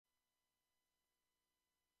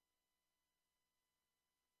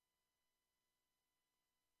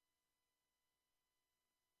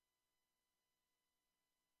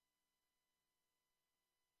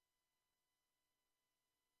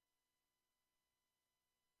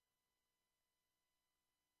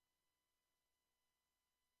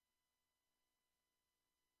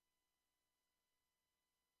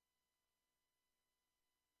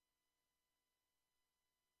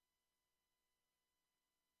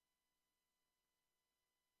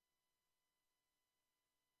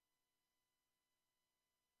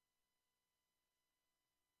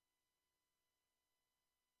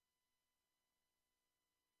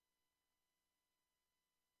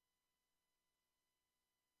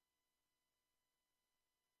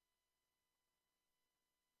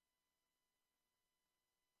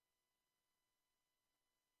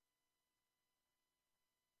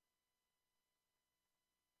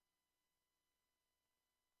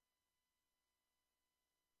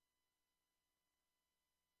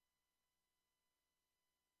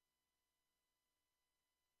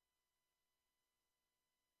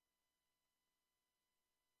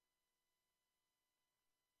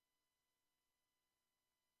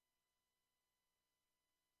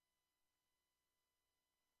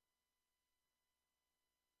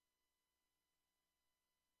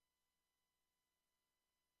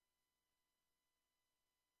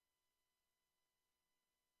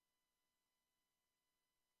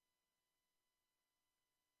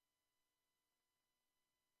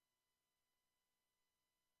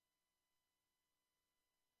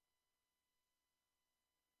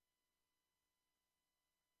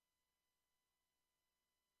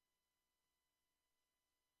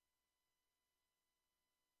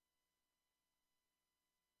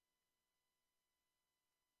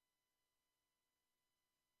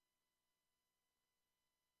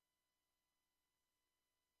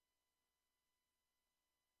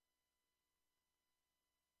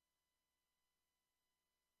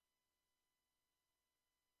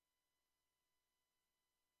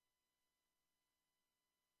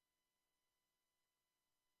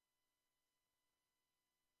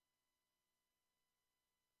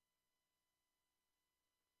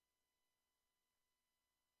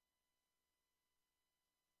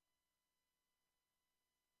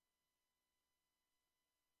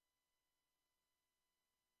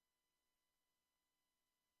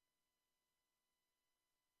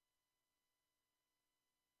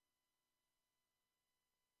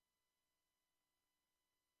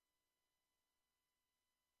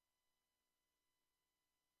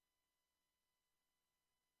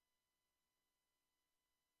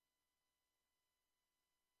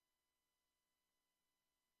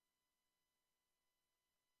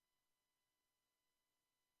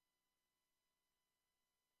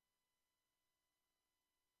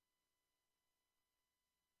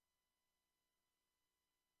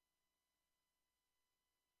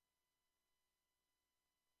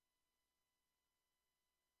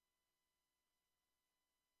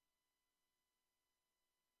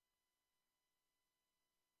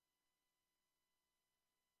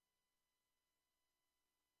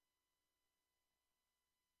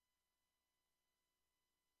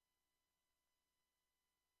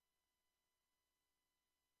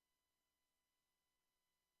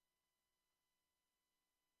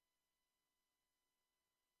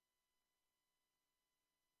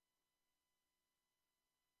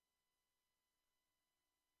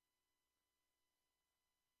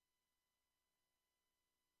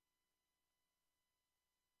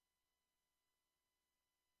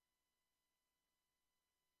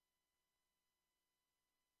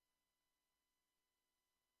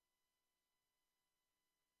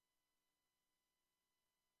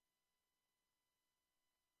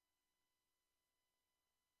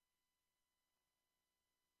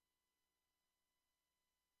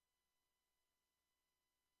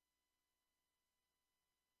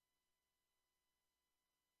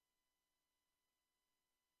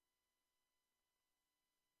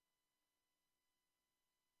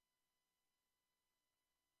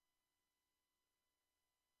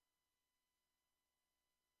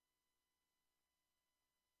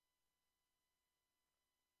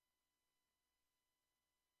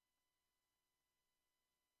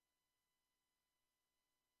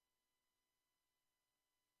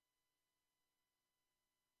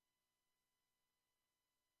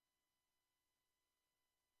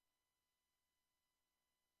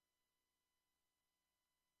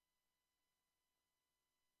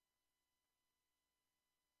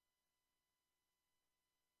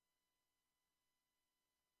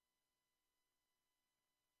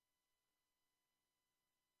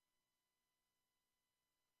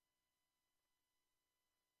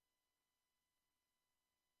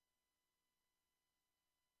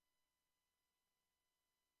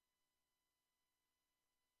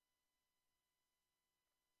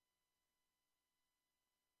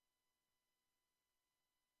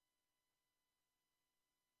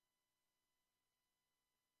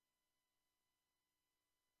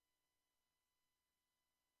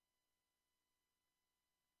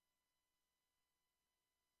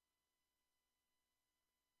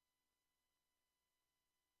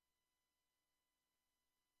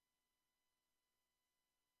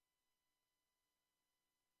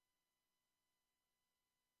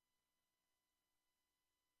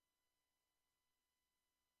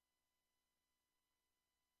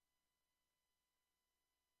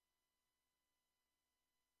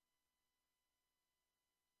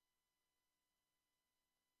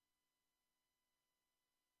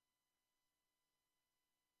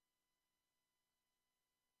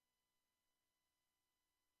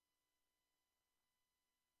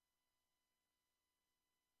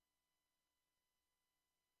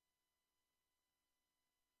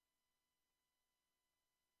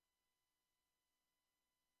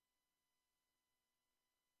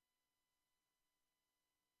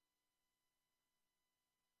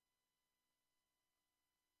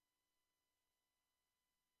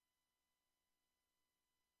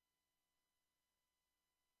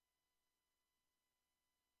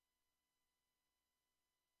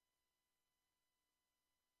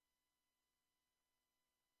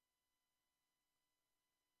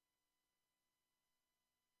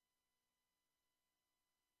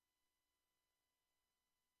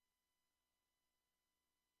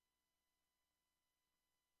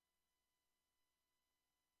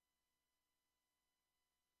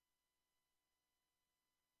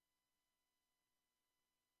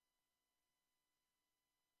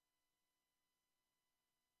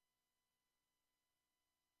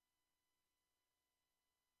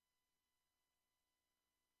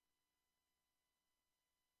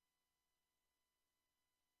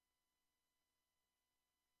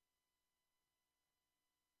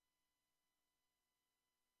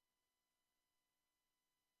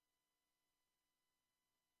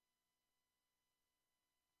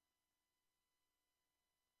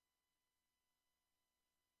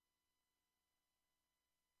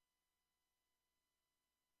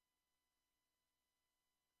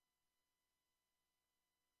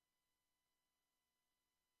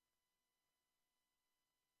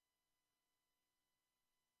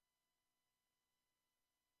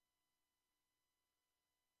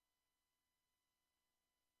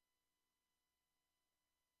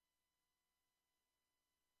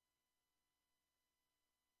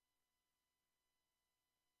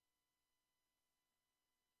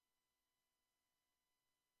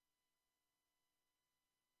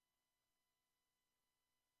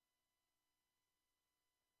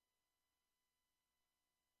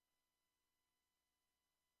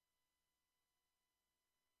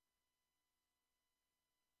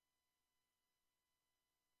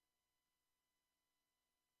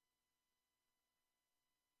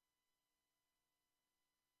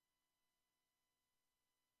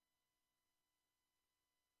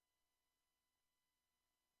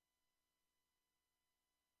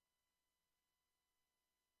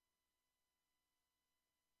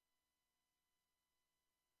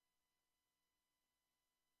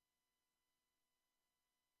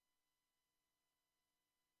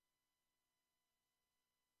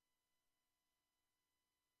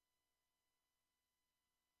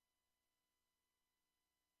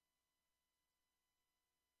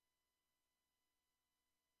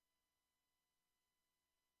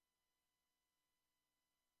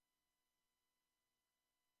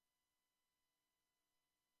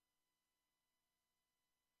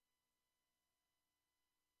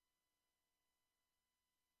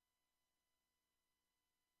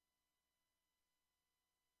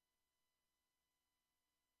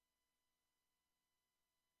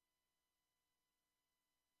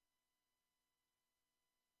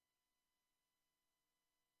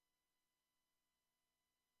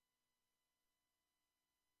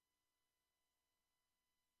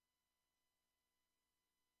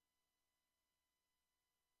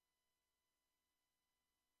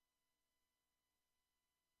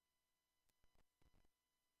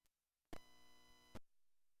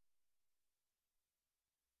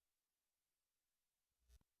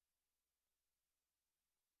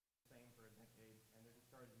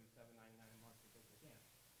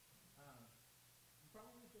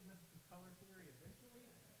get into some color theory eventually.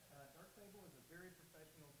 Darktable is a very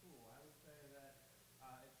professional tool. I would say that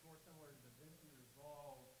it's more similar to DaVinci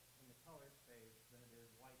Resolve in the color space than it is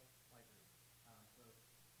Lightroom. So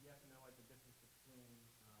you have to know like the difference between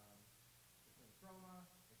chroma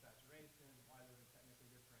and saturation, why those are technically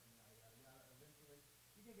different, and yada yada yada. Eventually,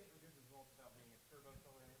 you can get good results without being a turbo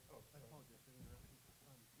color. Oh, I apologize for interrupting. I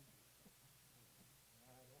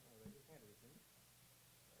don't know. They just handed it to me.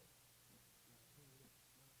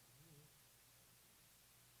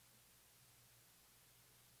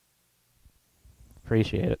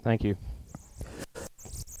 Appreciate it. Thank you.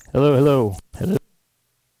 Hello, hello, hello.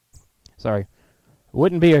 Sorry.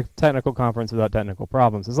 Wouldn't be a technical conference without technical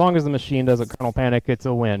problems. As long as the machine doesn't kernel panic, it's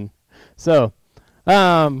a win. So,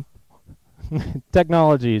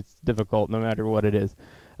 technology is difficult no matter what it is.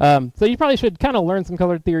 So you probably should kind of learn some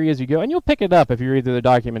color theory as you go, and you'll pick it up if you read through the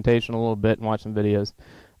documentation a little bit and watch some videos.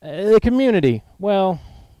 The community, well,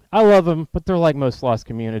 I love them, but they're like most lost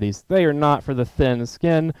communities. They are not for the thin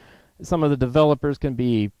skin. Some of the developers can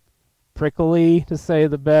be prickly, to say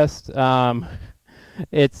the best.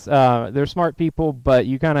 They're smart people, but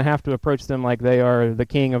you kind of have to approach them like they are the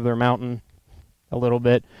king of their mountain a little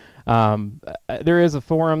bit. There is a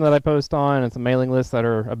forum that I post on and some mailing lists that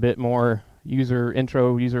are a bit more user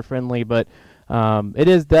friendly, but it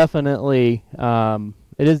is definitely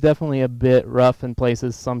a bit rough in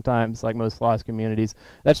places sometimes, like most lost communities.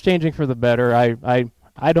 That's changing for the better.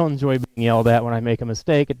 I don't enjoy being yelled at when I make a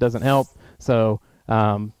mistake. It doesn't help. So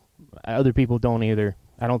other people don't either.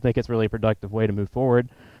 I don't think it's really a productive way to move forward,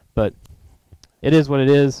 but it is what it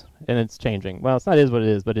is, and it's changing. Well, it's not is what it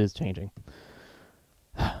is, but it is changing.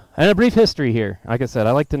 And a brief history here. Like I said,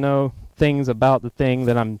 I like to know things about the thing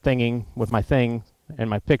that I'm thinking with my thing and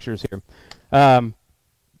my pictures here.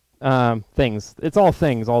 Things. It's all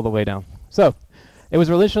things all the way down. So, it was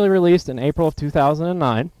initially released in April of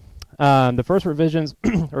 2009. The first revisions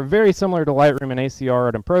are very similar to Lightroom and ACR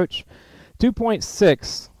at Approach.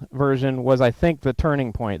 2.6 version was, I think, the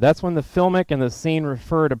turning point. That's when the filmic and the scene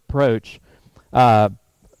referred approach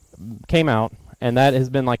came out, and that has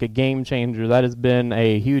been like a game changer. That has been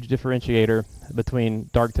a huge differentiator between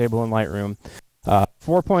Darktable and Lightroom.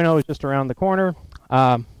 4.0 is just around the corner.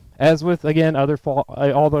 As with, again, all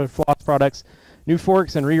the Floss products, new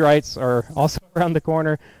forks and rewrites are also around the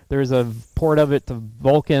corner. There's a port of it to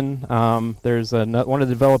Vulkan. One of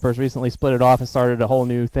the developers recently split it off and started a whole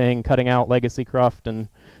new thing, cutting out legacy cruft, and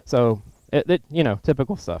so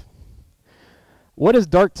typical stuff. What is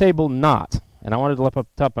Darktable not? And I wanted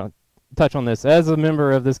to touch on this as a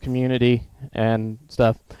member of this community and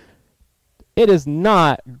stuff. It is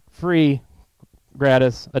not free,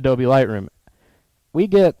 gratis Adobe Lightroom. We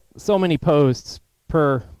get so many posts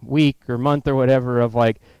per week or month or whatever of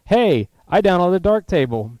like, hey, I downloaded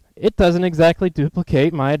Darktable. It doesn't exactly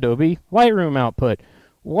duplicate my Adobe Lightroom output.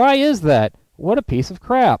 Why is that? What a piece of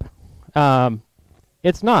crap.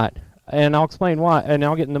 It's not, and I'll explain why, and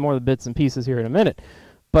I'll get into more of the bits and pieces here in a minute.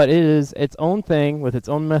 But it is its own thing with its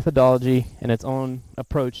own methodology and its own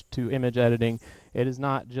approach to image editing. It is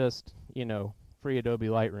not just, free Adobe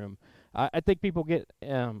Lightroom. I think people get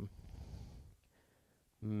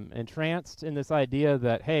entranced in this idea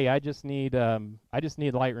that, hey, I just need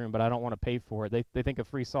Lightroom, but I don't want to pay for it. They think of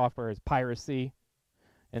free software as piracy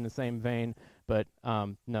in the same vein, but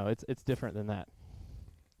no, it's different than that.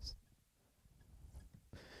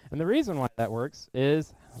 And the reason why that works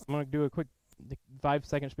is, I'm going to do a quick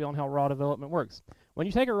 5-second spiel on how raw development works. When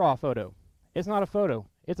you take a raw photo, it's not a photo,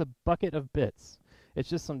 it's a bucket of bits. It's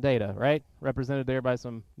just some data, right? Represented there by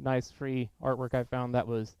some nice free artwork I found that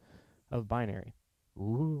was of binary.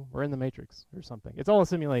 Ooh, we're in the Matrix or something. It's all a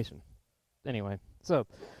simulation. Anyway, so,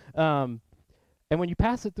 and when you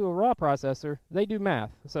pass it through a raw processor, they do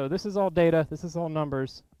math. So this is all data, this is all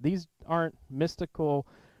numbers. These aren't mystical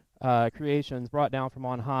creations brought down from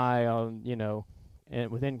on high, and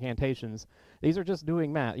with incantations. These are just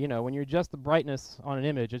doing math. When you adjust the brightness on an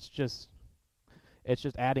image, it's just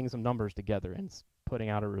adding some numbers together and putting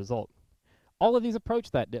out a result. All of these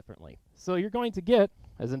approach that differently. So you're going to get,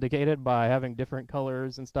 as indicated by having different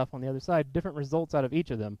colors and stuff on the other side, different results out of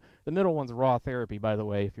each of them. The middle one's raw therapy, by the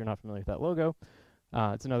way, if you're not familiar with that logo.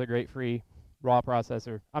 It's another great free raw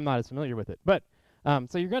processor. I'm not as familiar with it. But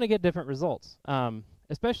so you're going to get different results,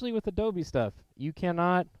 especially with Adobe stuff. You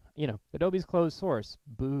cannot, Adobe's closed source.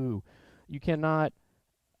 Boo. You cannot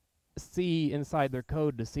see inside their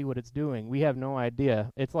code to see what it's doing. We have no idea.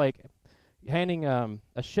 It's like handing a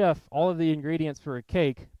chef all of the ingredients for a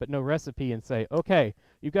cake, but no recipe, and say, okay,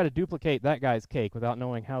 you've got to duplicate that guy's cake without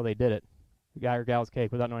knowing how they did it. The guy or gal's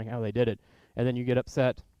cake without knowing how they did it. And then you get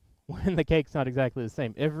upset when the cake's not exactly the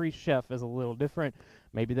same. Every chef is a little different.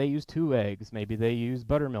 Maybe they use 2 eggs. Maybe they use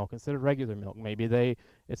buttermilk instead of regular milk.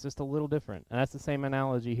 It's just a little different. And that's the same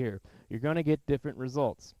analogy here. You're going to get different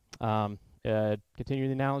results. Continue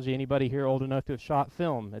the analogy, anybody here old enough to have shot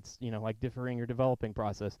film? It's, like differing your developing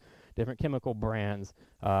process, different chemical brands,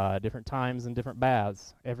 different times and different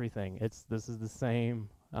baths, everything. This is the same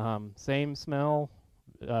smell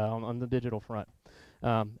on the digital front.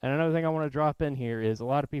 And another thing I want to drop in here is a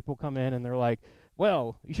lot of people come in and they're like,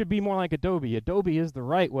 well, you should be more like Adobe. Adobe is the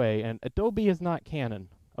right way, and Adobe is not canon,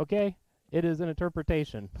 okay? It is an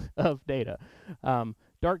interpretation of data.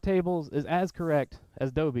 Darktables is as correct as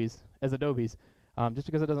Adobe's. Just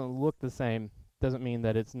because it doesn't look the same doesn't mean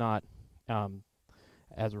that it's not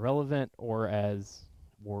as relevant or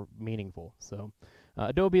meaningful. So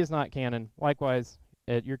Adobe is not canon. Likewise,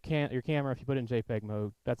 your camera, if you put it in JPEG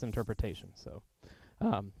mode, that's interpretation. So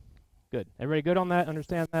good. Everybody good on that?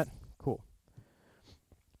 Understand that? Cool.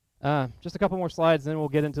 Just a couple more slides, then we'll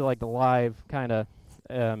get into like the live kind of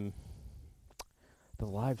the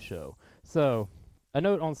live show. So a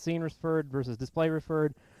note on scene referred versus display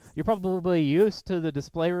referred. You're probably used to the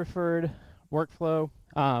display referred workflow,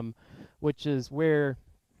 which is where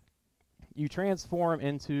you transform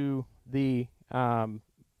into the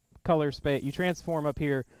color space. You transform up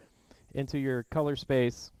here into your color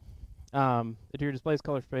space, into your display's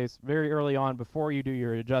color space very early on before you do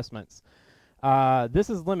your adjustments. This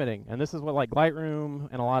is limiting, and this is what like Lightroom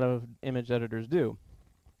and a lot of image editors do.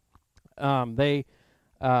 They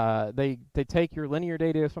take your linear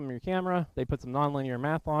data from your camera, they put some nonlinear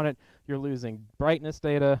math on it. You're losing brightness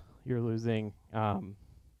data, you're losing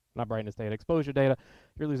not brightness data, exposure data,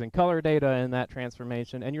 you're losing color data in that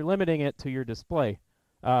transformation, and you're limiting it to your display.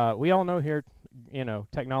 We all know here,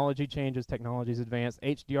 technology changes, technology's advanced.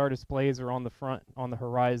 HDR displays are on the front, on the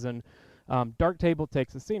horizon. Darktable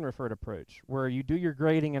takes a scene referred approach, where you do your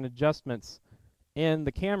grading and adjustments in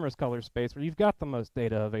the camera's color space where you've got the most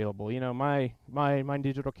data available. My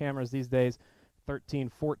digital cameras these days, 13,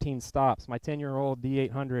 14 stops. My 10-year-old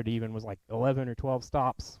D800 even was like 11 or 12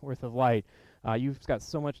 stops worth of light. You've got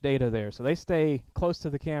so much data there. So they stay close to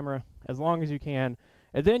the camera as long as you can.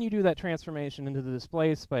 And then you do that transformation into the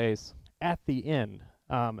display space at the end.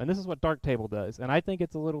 And this is what Darktable does. And I think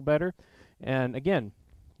it's a little better. And again,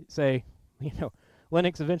 say,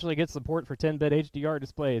 Linux eventually gets support for 10-bit HDR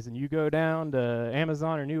displays, and you go down to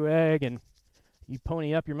Amazon or Newegg and you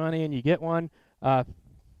pony up your money and you get one.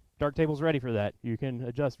 Darktable's ready for that. You can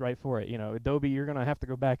adjust right for it. Adobe, you're going to have to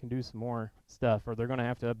go back and do some more stuff, or they're going to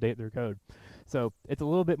have to update their code. So it's a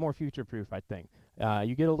little bit more future-proof, I think.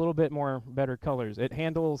 You get a little bit more better colors. It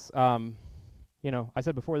handles, I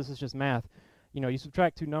said before, this is just math. You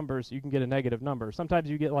subtract 2 numbers, you can get a negative number. Sometimes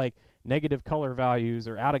you get like negative color values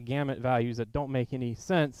or out of gamut values that don't make any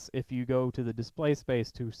sense if you go to the display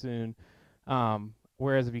space too soon.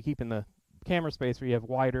 Whereas if you keep in the camera space where you have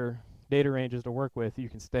wider data ranges to work with, you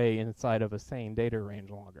can stay inside of a sane data range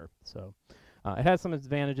longer. So it has some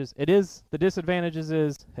advantages. The disadvantages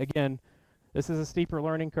is, again, this is a steeper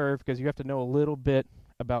learning curve because you have to know a little bit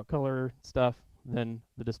about color stuff than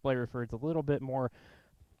the display referred. It's a little bit more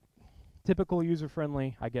typical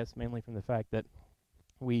user-friendly, I guess, mainly from the fact that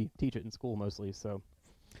we teach it in school mostly. So,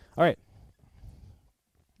 all right.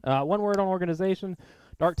 One word on organization.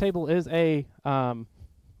 Darktable is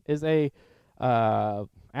a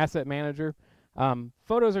asset manager.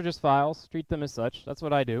 Photos are just files. Treat them as such. That's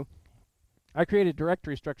what I do. I create a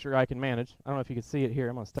directory structure I can manage. I don't know if you can see it here.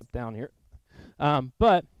 I'm going to step down here.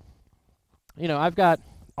 But, I've got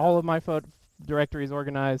all of my directories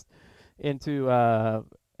organized into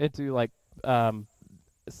like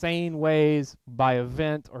sane ways by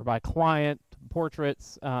event or by client,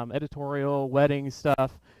 portraits, editorial, wedding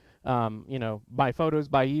stuff. By photos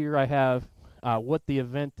by year, I have what the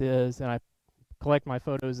event is, and I collect my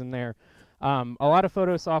photos in there. A lot of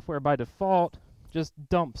photo software by default just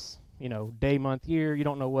dumps, day, month, year. You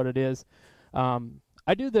don't know what it is.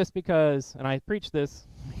 I do this because, and I preach this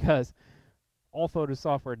because all photo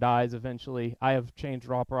software dies eventually. I have changed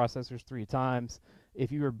raw processors 3 times.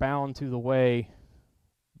 If you are bound to the way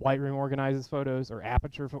Lightroom organizes photos or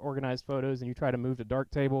Aperture for organized photos, and you try to move to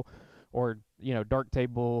Darktable, or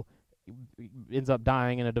Darktable ends up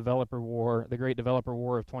dying in a developer war, the great developer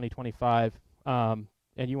war of 2025, and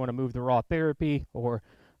you want to move to raw therapy or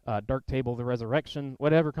Darktable the resurrection,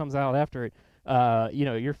 whatever comes out after it,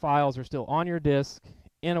 your files are still on your disk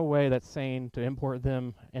in a way that's sane to import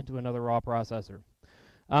them into another raw processor.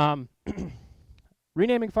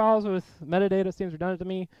 Renaming files with metadata seems redundant to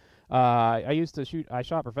me. I used to shoot. I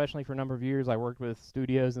shot professionally for a number of years. I worked with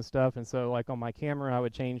studios and stuff, and so like on my camera, I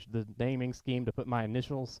would change the naming scheme to put my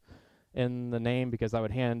initials in the name because I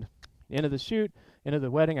would hand end of the shoot, end of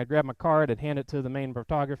the wedding, I'd grab my card, I'd hand it to the main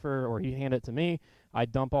photographer, or he'd hand it to me.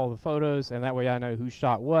 I'd dump all the photos, and that way I know who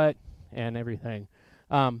shot what and everything.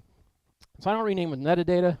 So I don't rename with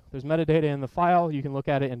metadata. There's metadata in the file. You can look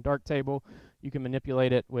at it in darktable. You can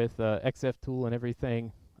manipulate it with XF tool and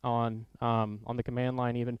everything on the command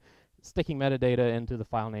line. Even sticking metadata into the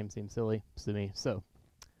file name seems silly to me. So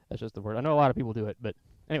that's just the word. I know a lot of people do it, but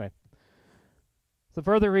anyway. So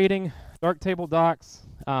further reading, darktable docs.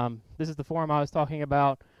 This is the forum I was talking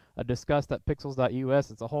about.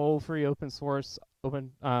 Discuss.pixels.us. It's a whole free open source,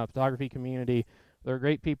 open photography community. They're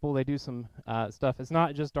great people. They do some stuff. It's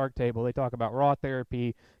not just darktable. They talk about raw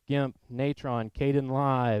therapy, GIMP, Natron,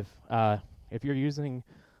 Kdenlive. If you're using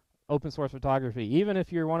open source photography, even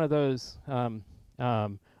if you're one of those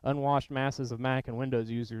unwashed masses of Mac and Windows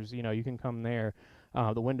users, you know, you can come there.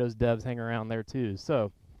 The Windows devs hang around there too.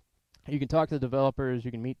 So you can talk to the developers.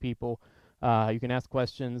 You can meet people. You can ask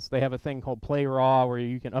questions. They have a thing called Play Raw where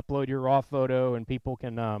you can upload your raw photo and people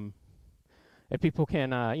can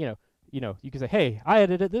you know, you can say, hey, I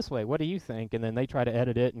edited it this way. What do you think? And then they try to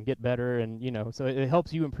edit it and get better. And, you know, so it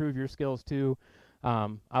helps you improve your skills too. I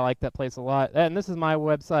like that place a lot. And this is my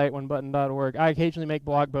website, onebutton.org. I occasionally make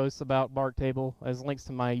blog posts about Darktable. There's links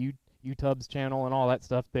to my YouTube's channel and all that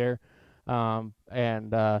stuff there. I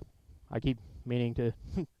keep meaning to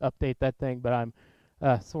update that thing, but I'm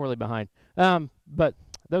sorely behind. But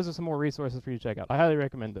those are some more resources for you to check out. I highly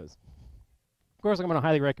recommend those. Of course, I'm going to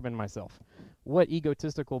highly recommend myself. What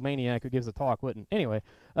egotistical maniac who gives a talk wouldn't? Anyway,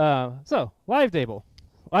 so live demo.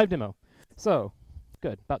 So,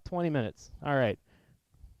 good, about 20 minutes. All right,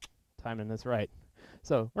 timing this right.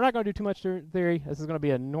 So we're not going to do too much theory. This is going to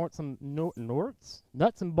be a nuts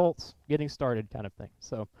and bolts getting started kind of thing.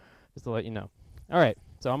 So just to let you know. All right,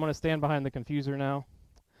 so I'm going to stand behind the confuser now,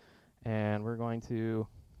 and we're going to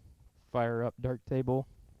fire up Darktable.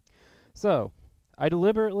 So I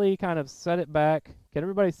deliberately kind of set it back. Can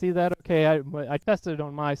everybody see that? Okay, I tested it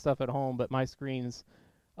on my stuff at home, but my screen's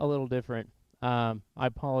a little different. I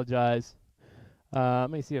apologize. Let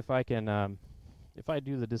me see if I can, if I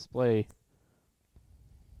do the display.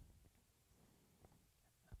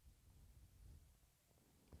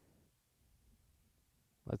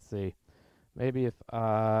 Let's see. Maybe if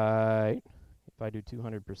I do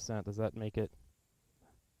 200%, does that make it?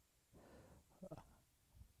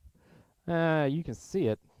 You can see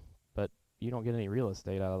it, but you don't get any real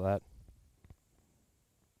estate out of that.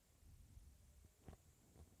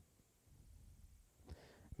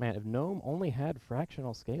 Man, if GNOME only had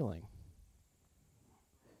fractional scaling.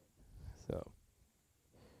 So.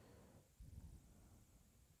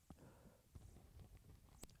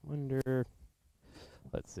 Wonder,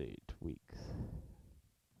 let's see, tweaks.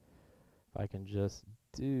 If I can just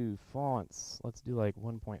do fonts, let's do like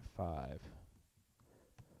 1.5. Is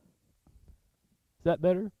that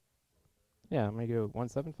better? Yeah, I'm going to go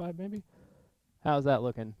 175 maybe. How's that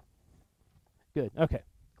looking? Good. Okay.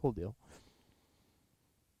 Cool deal.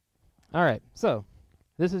 All right. So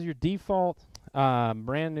this is your default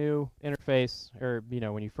brand new interface, or you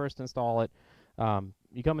know, when you first install it,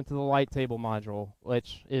 you come into the Lighttable module,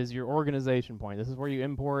 which is your organization point. This is where you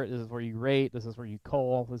import. This is where you rate. This is where you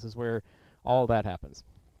cull. This is where all that happens.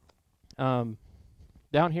 Down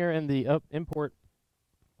here in the import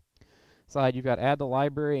side, you've got add to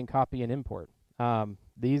library and copy and import.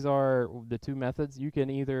 These are the two methods. You can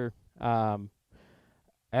either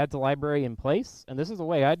add to library in place, and this is the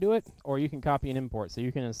way I do it, or you can copy and import. So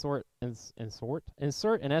you can insert an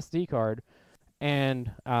SD card and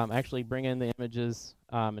actually bring in the images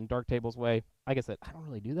in Darktable's way. Like I said, I don't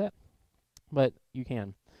really do that, but you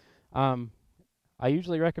can. I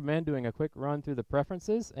usually recommend doing a quick run through the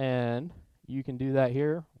preferences, and you can do that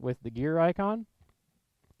here with the gear icon.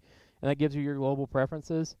 And that gives you your global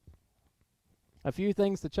preferences. A few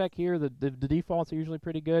things to check here. The defaults are usually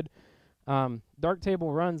pretty good.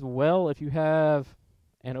 Darktable runs well if you have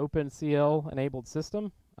an OpenCL enabled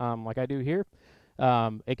system, like I do here.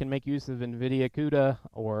 It can make use of NVIDIA CUDA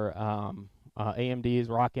or AMD's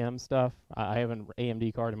ROCm stuff. I have an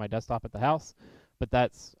AMD card in my desktop at the house, but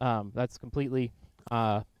that's completely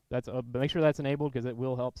make sure that's enabled because it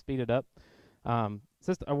will help speed it up. A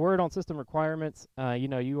word on system requirements. You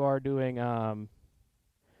know, you are doing.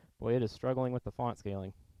 Boy, it is struggling with the font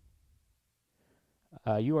scaling.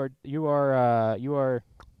 You are.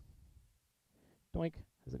 Doink.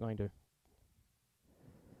 Is it going to?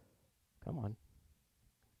 Come on.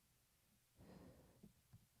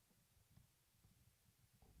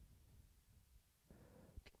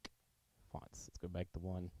 go back to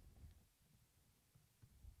 1.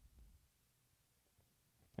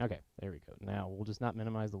 Okay, there we go. Now we'll just not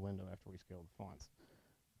minimize the window after we scale the fonts.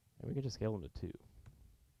 And we can just scale them to 2.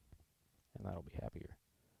 And that'll be happier.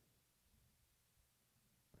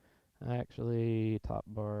 Actually, top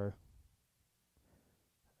bar,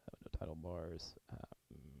 no title bars,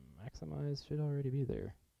 maximize should already be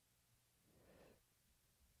there.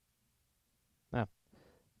 Ah.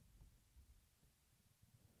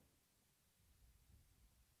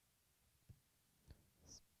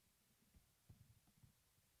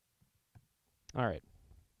 All right.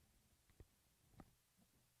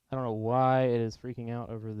 I don't know why it is freaking out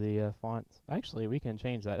over the fonts. Actually, we can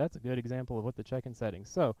change that. That's a good example of what to check in settings.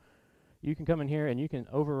 So you can come in here and you can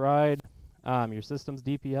override your system's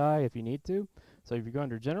DPI if you need to. So if you go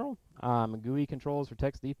under General, GUI controls for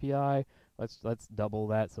text DPI, let's double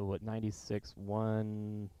that. So what,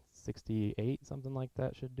 96,168, something like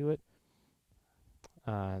that should do it.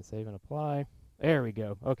 Save and apply. There we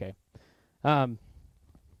go. Okay. That's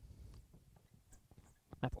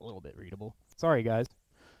a little bit readable. Sorry, guys.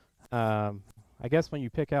 I guess when you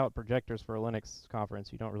pick out projectors for a Linux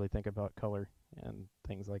conference, you don't really think about color and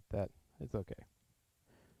things like that. It's okay.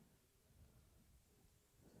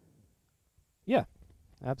 Yeah,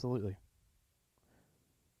 absolutely.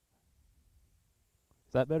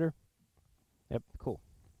 Is that better? Yep, cool.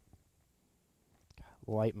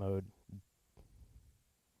 Light mode.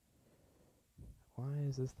 Why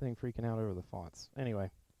is this thing freaking out over the fonts?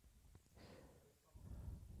 Anyway.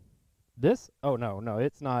 This? Oh, no,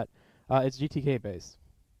 it's not. It's GTK based.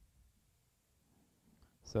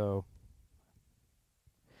 So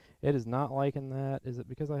it is not liking that. Is it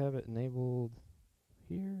because I have it enabled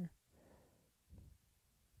here?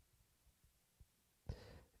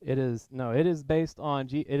 It is it is based on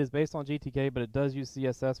GTK, but it does use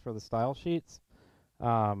CSS for the style sheets.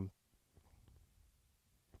 Let's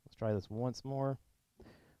try this once more.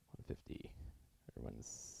 150 or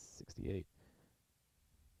 168.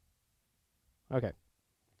 Okay.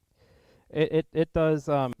 It does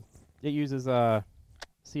it uses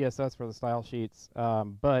CSS for the style sheets,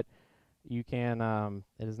 but you can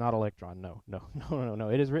it is not Electron. No.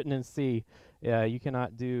 It is written in C. You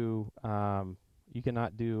cannot do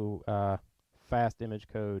fast image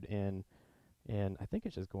code in I think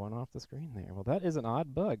it's just going off the screen there. Well, that is an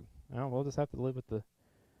odd bug. Well, we'll just have to live with the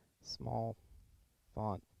small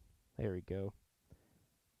font. There we go.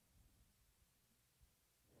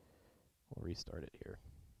 We'll restart it here.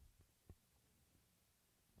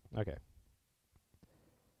 Okay.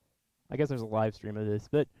 I guess there's a live stream of this,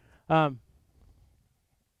 but sorry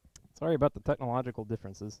about the technological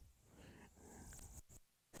differences.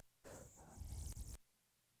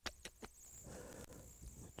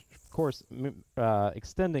 Of course,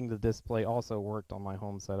 extending the display also worked on my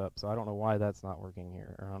home setup, so I don't know why that's not working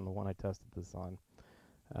here, or on the one I tested this on.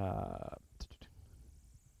 If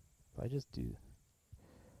I just do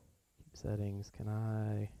keep settings, can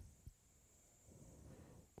I?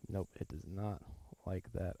 Nope, it does not like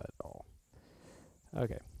that at all.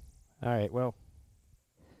 Okay. All right, well,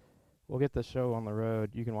 we'll get the show on the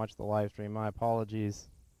road. You can watch the live stream. My apologies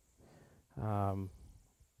for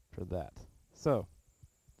that. So,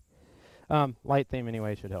 light theme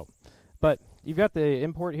anyway should help. But you've got the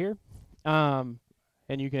import here, and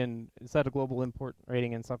you can set a global import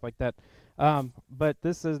rating and stuff like that. But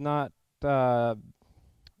this is not. So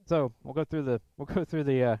we'll go through the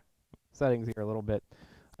settings here a little bit.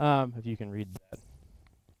 If you can read that.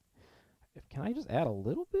 Can I just add a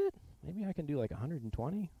little bit? Maybe I can do like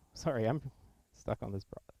 120. Sorry, I'm stuck on this.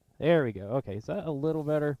 There we go. Okay, is that a little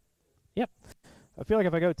better? Yep. I feel like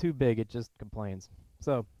if I go too big, it just complains.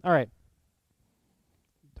 So, all right.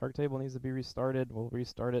 Darktable needs to be restarted. We'll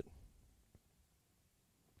restart it.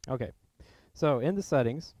 Okay. So in the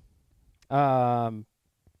settings, you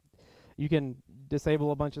can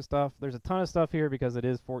disable a bunch of stuff. There's a ton of stuff here because it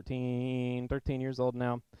is 13 years old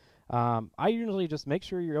now. I usually just make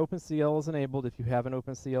sure your OpenCL is enabled if you have an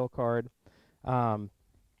OpenCL card. The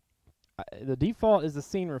default is the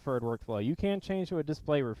scene referred workflow. You can change to a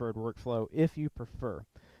display referred workflow if you prefer.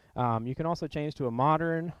 You can also change to a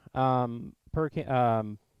modern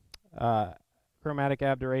chromatic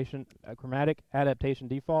adaptation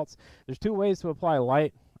defaults. There's two ways to apply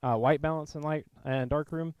white balance in light and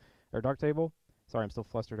darkroom or darktable. Sorry, I'm still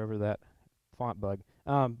flustered over that font bug.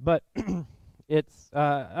 But it's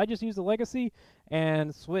I just use the legacy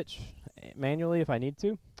and switch manually if I need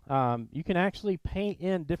to. You can actually paint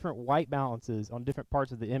in different white balances on different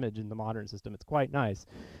parts of the image in the modern system. It's quite nice.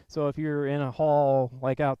 So if you're in a hall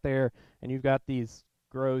like out there and you've got these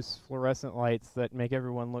gross fluorescent lights that make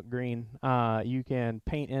everyone look green. You can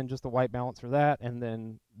paint in just a white balance for that, and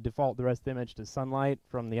then default the rest of the image to sunlight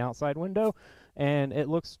from the outside window, and it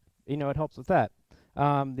looks, it helps with that.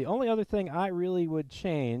 The only other thing I really would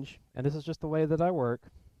change, and this is just the way that I work,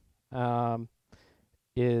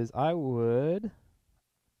 is I would,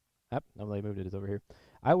 nobody moved it, it's over here.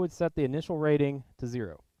 I would set the initial rating to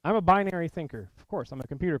 0. I'm a binary thinker. Of course, I'm a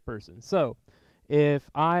computer person. So if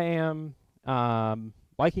I am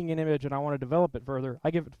liking an image and I want to develop it further,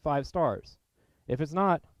 I give it 5 stars. If it's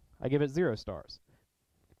not, I give it 0 stars.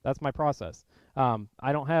 That's my process. I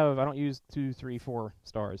don't use 2, 3, 4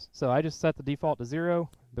 stars. So I just set the default to 0.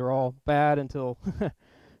 They're all bad until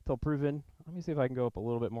until proven. Let me see if I can go up a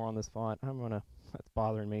little bit more on this font. That's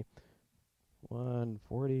bothering me.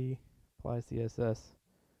 140, apply CSS,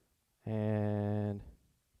 and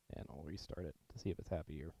I'll restart it to see if it's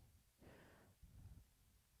happy here.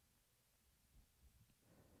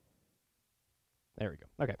 There we go.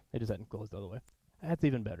 Okay, it just hadn't closed the other way. That's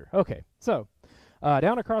even better. Okay, so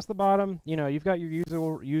down across the bottom, you've got your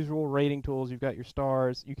usual rating tools. You've got your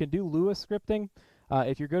stars. You can do Lewis scripting.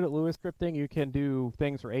 If you're good at Lewis scripting, you can do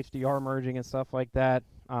things for HDR merging and stuff like that.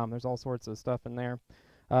 There's all sorts of stuff in there.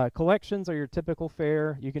 Collections are your typical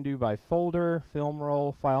fare. You can do by folder, film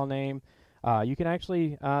roll, file name. You can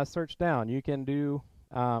actually search down. You can do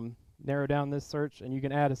narrow down this search, and you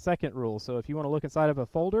can add a second rule. So if you want to look inside of a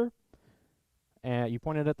folder, and you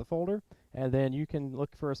point it at the folder, and then you can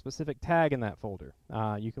look for a specific tag in that folder.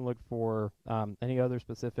 You can look for any other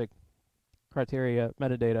specific criteria,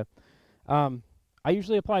 metadata. I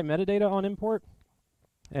usually apply metadata on import,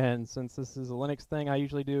 and since this is a Linux thing, I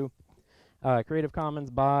usually do Creative Commons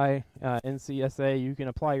by NCSA. You can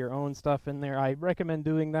apply your own stuff in there. I recommend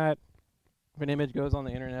doing that. If an image goes on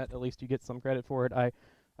the internet, at least you get some credit for it. I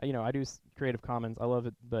do Creative Commons. I love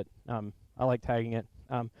it, but I like tagging it.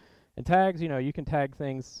 And tags, you can tag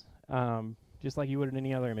things just like you would in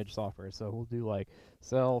any other image software. So we'll do like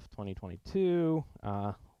self 2022,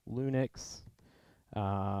 Linux,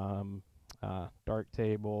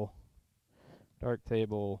 darktable,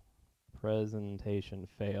 presentation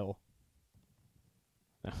fail.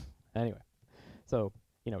 Anyway, so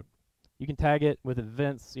you can tag it with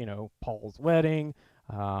events, Paul's wedding,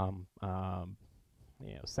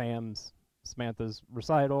 Samantha's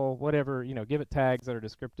recital, whatever, give it tags that are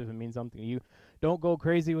descriptive and mean something to you. Don't go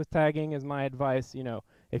crazy with tagging is my advice.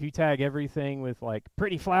 If you tag everything with like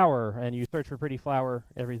pretty flower and you search for pretty flower,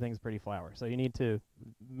 everything's pretty flower. So you need to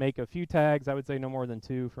make a few tags, I would say no more than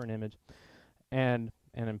 2 for an image, and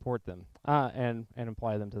import them and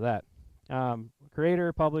apply them to that.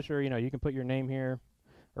 Creator, publisher, you can put your name here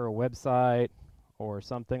or a website or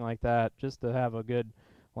something like that just to have a good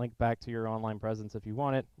link back to your online presence if you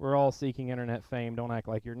want it. We're all seeking internet fame. Don't act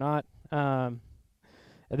like you're not. And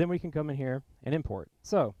then we can come in here and import.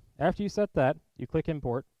 So after you set that, you click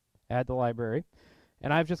import, add the library.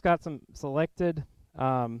 And I've just got some selected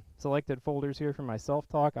folders here for my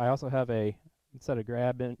self-talk. I also have a set of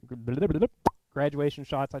graduation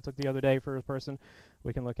shots I took the other day for a person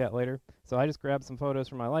we can look at later. So I just grabbed some photos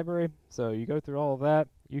from my library. So you go through all of that.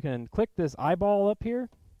 You can click this eyeball up here,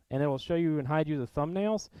 and it will show you and hide you the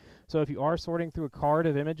thumbnails. So if you are sorting through a card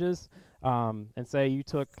of images, and say you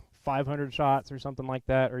took 500 shots or something like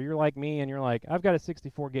that, or you're like me and you're like, I've got a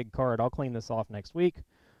 64 gig card, I'll clean this off next week.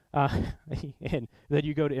 And then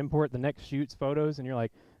you go to import the next shoot's photos and you're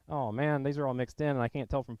like, oh man, these are all mixed in and I can't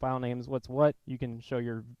tell from file names what's what. You can show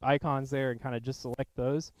your icons there and kind of just select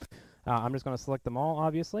those. I'm just going to select them all,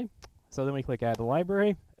 obviously. So then we click add to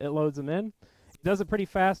library. It loads them in. It does it pretty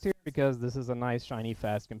fast here because this is a nice, shiny,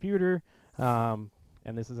 fast computer. And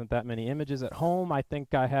this isn't that many images at home. I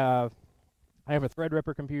think I have a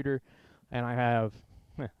Threadripper computer, and I have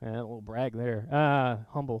a little brag there,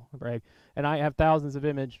 humble brag, and I have thousands of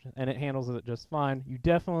images, and it handles it just fine. You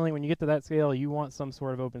definitely, when you get to that scale, you want some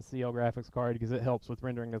sort of OpenCL graphics card because it helps with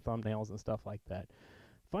rendering the thumbnails and stuff like that.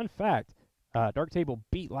 Fun fact, Darktable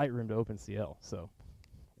beat Lightroom to OpenCL, so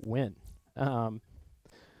win.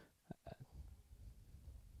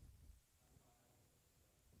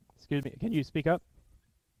 Excuse me, can you speak up?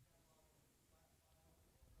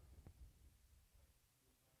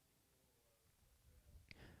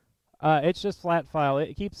 It's just flat file.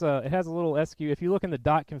 It keeps it has a little SQ. If you look in the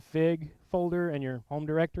 .config folder in your home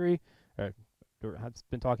directory, I've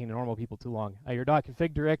been talking to normal people too long. Your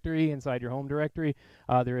 .config directory inside your home directory,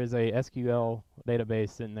 there is a SQL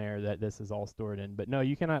database in there that this is all stored in. But no,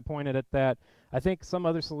 you cannot point it at that. I think some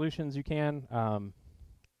other solutions you can.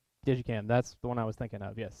 Yes, you can. That's the one I was thinking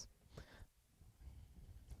of. Yes.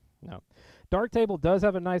 No. Darktable does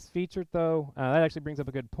have a nice feature, though. That actually brings up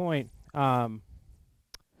a good point.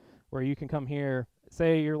 where you can come here,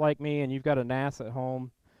 say you're like me and you've got a NAS at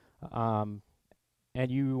home, um, and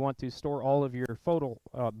you want to store all of your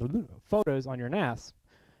photos on your NAS,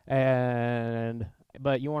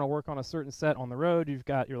 but you want to work on a certain set on the road, you've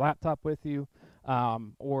got your laptop with you,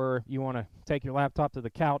 or you want to take your laptop to the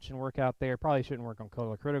couch and work out there. Probably shouldn't work on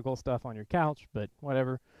color critical stuff on your couch, but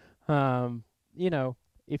whatever. You know,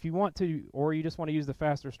 if you want to, or you just want to use the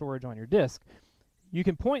faster storage on your disk, you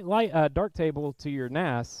can point darktable to your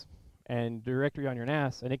NAS and directory on your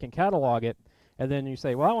NAS, and it can catalog it. And then you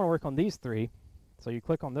say, well, I want to work on these three. So you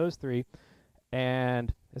click on those three,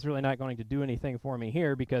 and it's really not going to do anything for me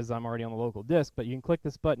here because I'm already on the local disk. But you can click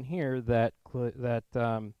this button here that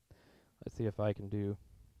let's see if I can do.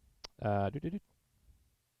 Nope,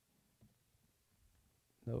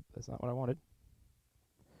 that's not what I wanted.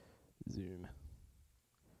 Zoom.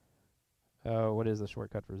 Oh, what is the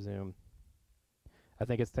shortcut for Zoom? I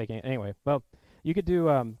think it's taking it. Anyway, well, you could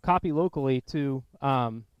do copy locally to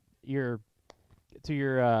your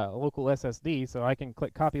local SSD. So I can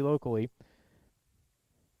click copy locally,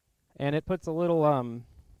 and it puts a little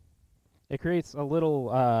it creates a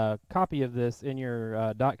little copy of this in your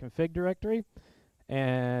 .config directory.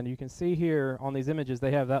 And you can see here on these images they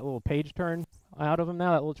have that little page turn out of them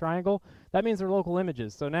now, that little triangle. That means they're local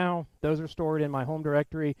images. So now those are stored in my home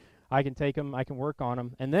directory. I can take them, I can work on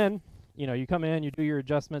them, and then you come in, you do your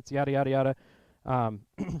adjustments, yada yada yada.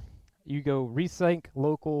 You go resync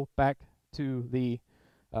local back to the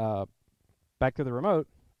remote,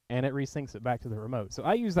 and it resyncs it back to the remote. So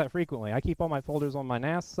I use that frequently. I keep all my folders on my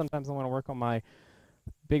NAS. Sometimes I want to work on my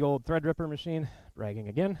big old Threadripper machine, bragging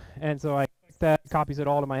again, and so I click that, copies it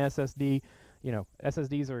all to my SSD.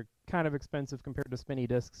 SSDs are kind of expensive compared to spinny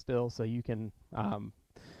disks still, so you can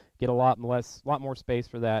get a lot more space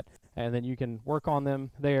for that, and then you can work on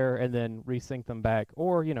them there and then resync them back.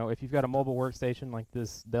 Or if you've got a mobile workstation like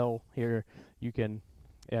this Dell here, you can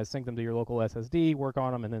sync them to your local SSD, work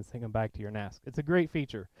on them, and then sync them back to your NAS. It's a great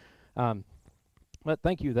feature. But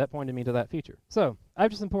thank you, that pointed me to that feature. So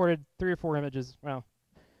I've just imported 3 or 4 images, well,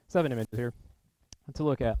 7 images here to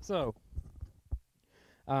look at. So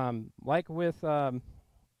like with other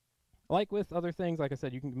things, like I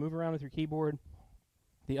said, you can move around with your keyboard.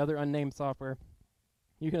 The other unnamed software,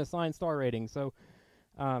 you can assign star ratings. So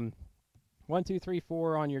 1, 2, 3,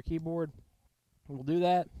 4 on your keyboard, we'll do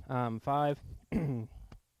that. 5,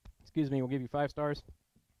 excuse me, we'll give you 5 stars.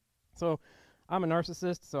 So I'm a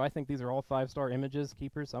narcissist, so I think these are all 5-star images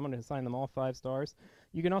keepers, so I'm going to assign them all 5 stars.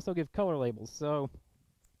 You can also give color labels. So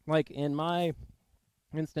like in my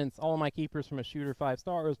instance, all of my keepers from a shoot are 5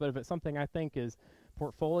 stars, but if it's something I think is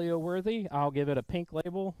portfolio worthy, I'll give it a pink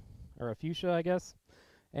label, or a fuchsia, I guess,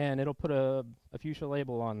 and it'll put a fuchsia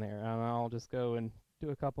label on there. And I'll just go and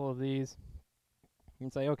do a couple of these and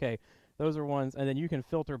say, okay, those are ones, and then you can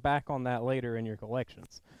filter back on that later in your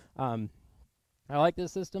collections. I like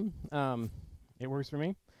this system. It works for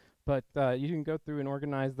me, but you can go through and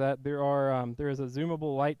organize that. There is a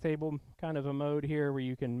zoomable light table kind of a mode here where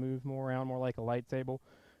you can move around more like a light table.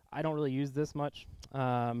 I don't really use this much,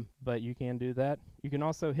 but you can do that. You can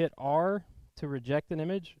also hit R to reject an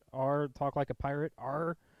image, R, talk like a pirate,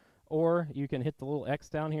 R, or you can hit the little X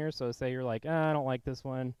down here. So say you're like, I don't like this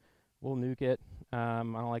one, we'll nuke it. I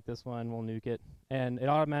don't like this one, we'll nuke it. And it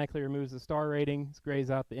automatically removes the star rating,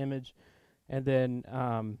 grays out the image, and then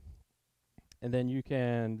you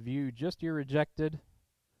can view just your rejected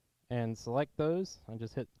and select those, and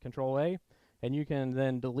just hit Control A, and you can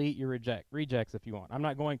then delete your rejects if you want. I'm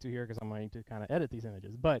not going to here because I'm going to kind of edit these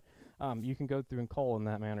images, but you can go through and cull in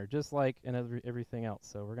that manner, just like in everything else.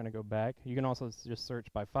 So we're going to go back. You can also just search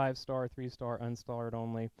by 5-star, 3-star, unstarred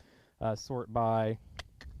only, sort by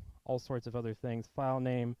all sorts of other things, file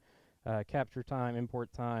name, capture time,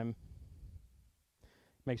 import time.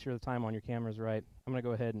 Make sure the time on your camera is right. I'm going to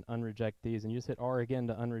go ahead and unreject these, and you just hit R again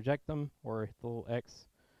to unreject them, or hit the little X.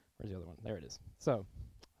 Where's the other one? There it is. So,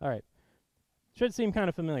 all right. Should seem kind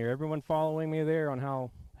of familiar. Everyone following me there on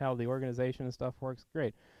how the organization and stuff works?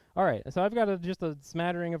 Great. All right, so I've got just a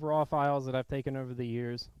smattering of raw files that I've taken over the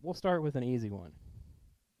years. We'll start with an easy one.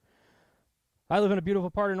 I live in a beautiful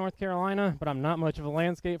part of North Carolina, but I'm not much of a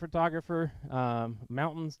landscape photographer.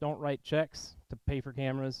 Mountains don't write checks to pay for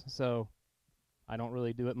cameras, so I don't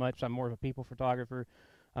really do it much. I'm more of a people photographer.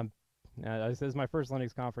 This is my first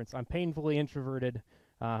Linux conference. I'm painfully introverted.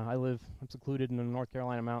 I'm secluded in the North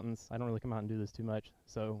Carolina mountains. I don't really come out and do this too much.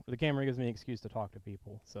 So the camera gives me an excuse to talk to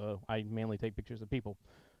people. So I mainly take pictures of people.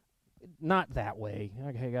 Not that way.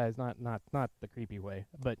 Okay, guys, not the creepy way,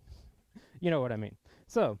 but you know what I mean.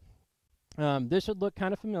 So this should look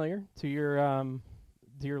kind of familiar to your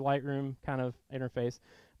Lightroom kind of interface,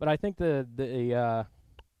 but I think the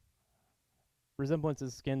resemblance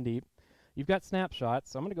is skin deep. You've got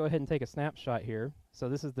snapshots, so I'm going to go ahead and take a snapshot here. So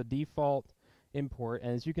this is the default import,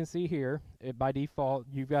 and as you can see here, by default,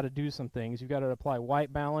 you've got to do some things. You've got to apply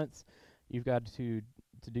white balance. You've got to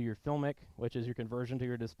do your filmic, which is your conversion to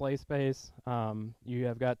your display space. You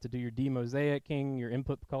have got to do your demosaicing, your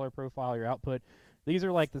input color profile, your output. These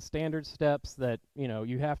are like the standard steps that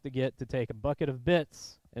you have to get to take a bucket of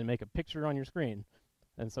bits and make a picture on your screen.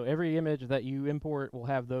 And so every image that you import will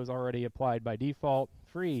have those already applied by default.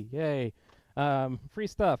 Free, yay. Free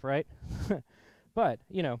stuff, right? But,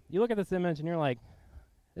 you look at this image and you're like,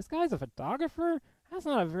 this guy's a photographer? That's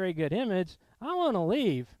not a very good image. I want to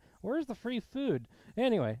leave. Where's the free food?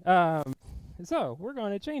 Anyway, so we're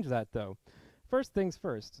going to change that though. First things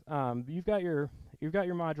first, you've got your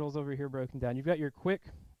modules over here broken down. You've got your quick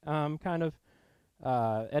kind of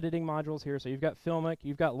editing modules here. So you've got filmic,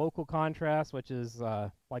 you've got local contrast, which is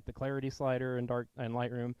like the clarity slider in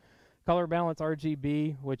Lightroom. Color balance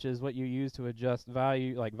RGB, which is what you use to adjust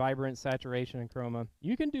value like vibrance, saturation, and chroma.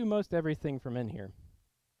 You can do most everything from in here.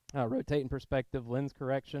 Rotate and perspective, lens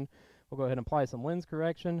correction. We'll go ahead and apply some lens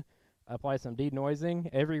correction. Apply some denoising.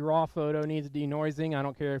 Every raw photo needs denoising. I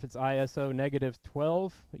don't care if it's ISO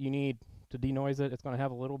 -12. You need to denoise it. It's going to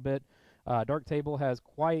have a little bit. Darktable has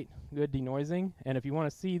quite good denoising, and if you want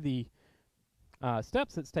to see the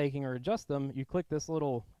steps it's taking or adjust them, you click this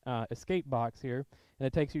little escape box here, and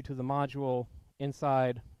it takes you to the module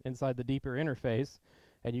inside the deeper interface,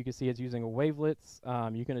 and you can see it's using a wavelets.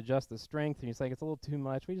 You can adjust the strength, and you say it's a little too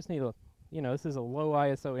much. We just need a, this is a low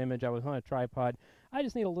ISO image. I was on a tripod. I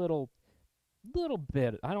just need a little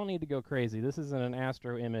bit. I don't need to go crazy. This isn't an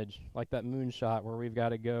astro image like that moonshot where we've got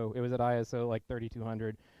to go. It was at ISO like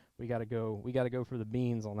 3200. We got to go for the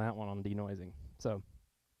beans on that one on denoising. So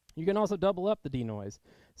you can also double up the denoise.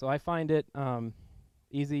 So I find it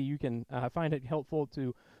easy. You can find it helpful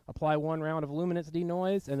to apply one round of luminance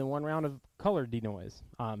denoise and then one round of color denoise.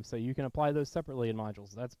 So you can apply those separately in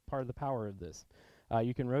modules. That's part of the power of this.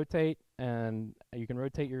 You can rotate, and you can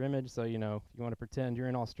rotate your image. So if you want to pretend you're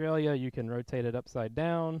in Australia, you can rotate it upside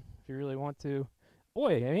down if you really want to.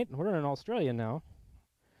 Boy, we're in Australia now.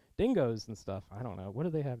 Dingoes and stuff. I don't know. What do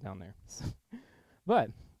they have down there?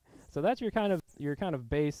 But so that's your kind of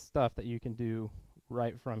base stuff that you can do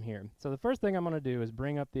right from here. So the first thing I'm going to do is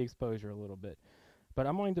bring up the exposure a little bit. But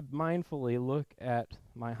I'm going to mindfully look at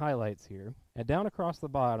my highlights here. And down across the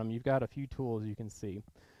bottom, you've got a few tools you can see.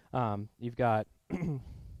 You've got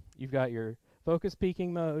your focus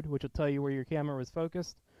peaking mode, which will tell you where your camera was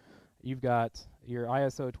focused. You've got your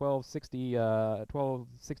ISO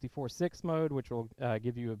 1264.6 mode, which will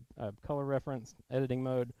give you a color reference editing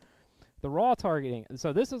mode. The raw targeting,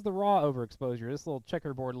 so this is the raw overexposure, this little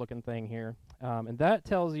checkerboard looking thing here, and that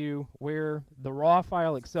tells you where the raw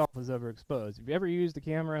file itself is overexposed. If you ever used a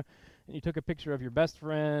camera and you took a picture of your best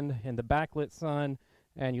friend in the backlit sun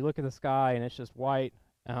and you look at the sky and it's just white,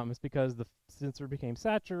 it's because the sensor became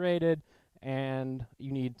saturated and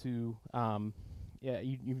you need to,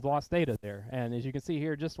 you've lost data there. And as you can see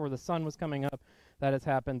here, just where the sun was coming up, that has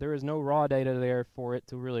happened. There is no raw data there for it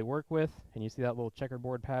to really work with, and you see that little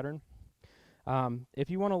checkerboard pattern.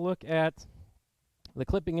 If you want to look at the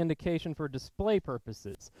clipping indication for display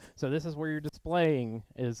purposes, so this is where your displaying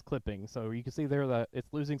is clipping. So you can see there that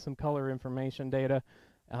it's losing some color information data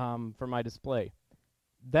for my display.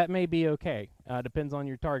 That may be okay. Depends on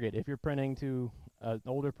your target. If you're printing to an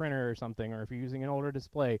older printer or something, or if you're using an older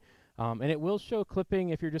display, and it will show clipping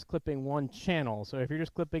if you're just clipping one channel. So if you're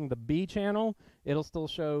just clipping the B channel, it'll still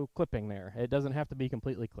show clipping there. It doesn't have to be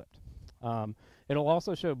completely clipped. It'll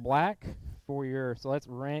also show black for your, so let's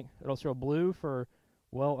rank, it'll show blue for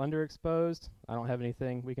well underexposed. I don't have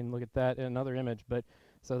anything. We can look at that in another image, but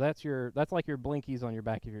so that's like your blinkies on your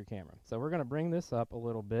back of your camera. So we're going to bring this up a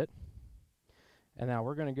little bit. And now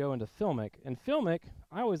we're going to go into filmic. And filmic,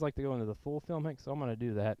 I always like to go into the full filmic, so I'm going to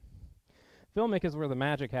do that. Filmic is where the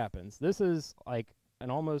magic happens. This is like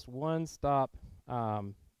an almost one-stop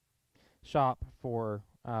shop for,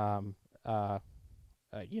 kind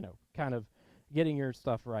of getting your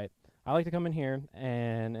stuff right. I like to come in here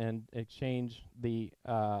and exchange the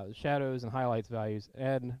shadows and highlights values.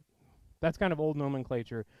 And that's kind of old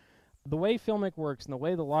nomenclature. The way filmic works and the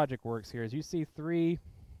way the logic works here is you see three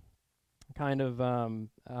kind of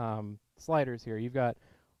sliders here. You've got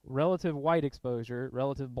relative white exposure,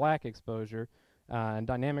 relative black exposure, and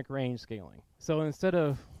dynamic range scaling. So instead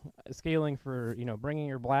of scaling for, bringing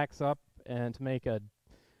your blacks up and to make a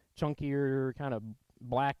chunkier kind of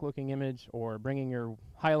black looking image, or bringing your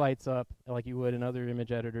highlights up like you would in other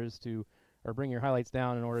image editors or bring your highlights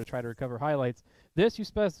down in order to try to recover highlights, this you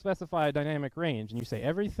specify a dynamic range, and you say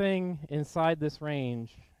everything inside this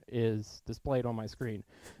range is displayed on my screen.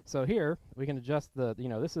 So here we can adjust the,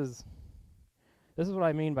 this is what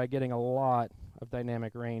I mean by getting a lot of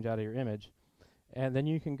dynamic range out of your image. And then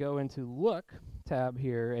you can go into Look tab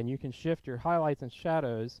here, and you can shift your highlights and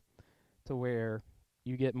shadows to where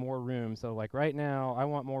you get more room. So like right now, I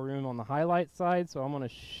want more room on the highlight side, so I'm going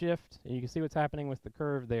to shift, and you can see what's happening with the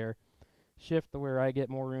curve there. Shift to where I get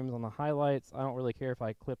more rooms on the highlights. I don't really care if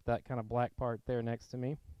I clip that kind of black part there next to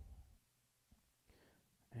me.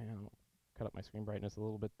 And I'll cut up my screen brightness a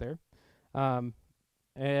little bit there. And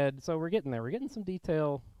so we're getting there. We're getting some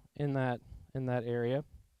detail in that area.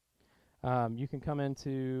 You can come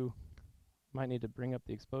into, might need to bring up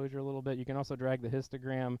the exposure a little bit. You can also drag the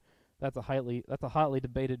histogram. That's a hotly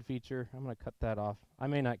debated feature. I'm going to cut that off. I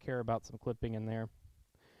may not care about some clipping in there.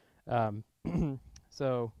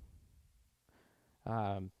 So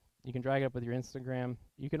you can drag it up with your Instagram.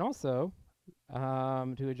 You can also,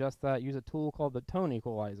 to adjust that, use a tool called the tone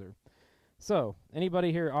equalizer. So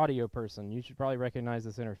anybody here audio person, you should probably recognize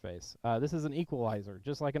this interface. This is an equalizer,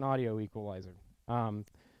 just like an audio equalizer.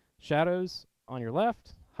 Shadows on your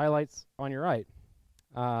left, highlights on your right.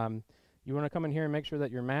 You want to come in here and make sure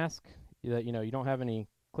that your mask, that you don't have any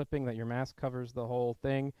clipping, that your mask covers the whole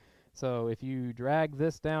thing. So if you drag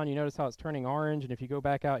this down, you notice how it's turning orange, and if you go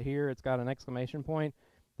back out here, it's got an exclamation point.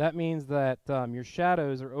 That means that your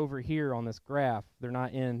shadows are over here on this graph. They're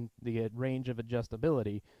not in the range of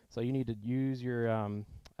adjustability. So you need to use your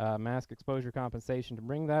mask exposure compensation to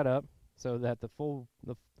bring that up so that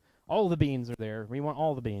all the beans are there. We want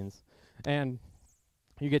all the beans. And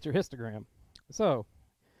you get your histogram. So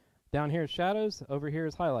down here is shadows, over here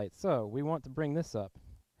is highlights. So we want to bring this up.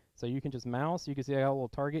 So you can just mouse. You can see I got a little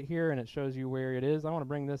target here, and it shows you where it is. I want to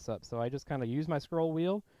bring this up. So I just kind of use my scroll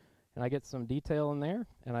wheel, and I get some detail in there.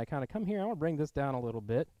 And I kind of come here. I want to bring this down a little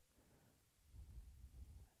bit.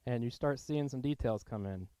 And you start seeing some details come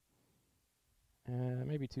in.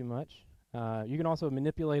 Maybe too much. You can also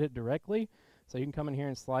manipulate it directly. So you can come in here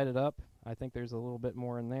and slide it up. I think there's a little bit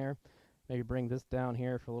more in there. Maybe bring this down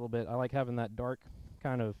here for a little bit. I like having that dark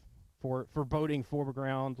kind of foreboding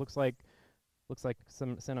foreground. Looks like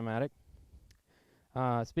some cinematic.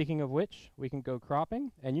 Speaking of which, we can go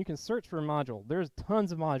cropping, and you can search for a module. There's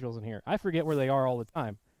tons of modules in here. I forget where they are all the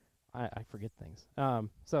time. I forget things.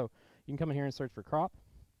 So you can come in here and search for crop,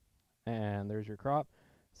 and there's your crop.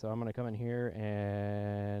 So I'm going to come in here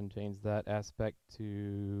and change that aspect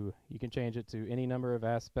to, you can change it to any number of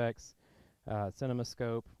aspects.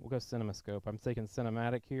 CinemaScope, we'll go CinemaScope. I'm taking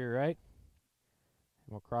cinematic here, right?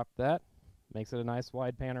 And we'll crop that. Makes it a nice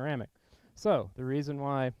wide panoramic. So the reason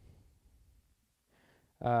why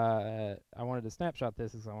I wanted to snapshot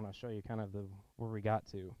this is I want to show you kind of where we got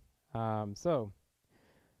to. So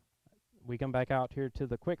we come back out here to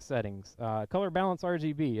the quick settings. Color balance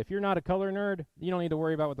RGB. If you're not a color nerd, you don't need to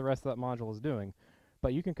worry about what the rest of that module is doing.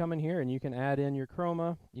 But you can come in here and you can add in your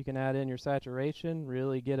chroma. You can add in your saturation,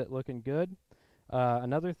 really get it looking good.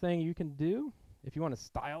 Another thing you can do, if you want to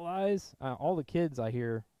stylize, all the kids I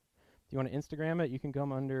hear, if you want to Instagram it, you can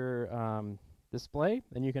come under display,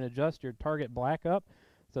 and you can adjust your target black up.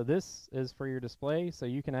 So this is for your display, so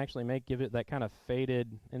you can actually give it that kind of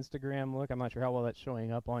faded Instagram look. I'm not sure how well that's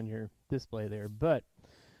showing up on your display there, but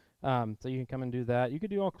so you can come and do that. You could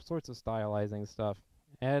do all sorts of stylizing stuff.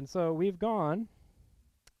 And so we've gone,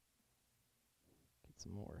 get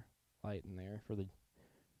some more light in there for the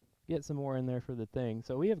thing.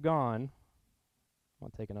 So we have gone, I'll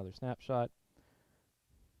take another snapshot,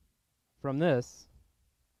 from this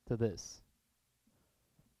to this,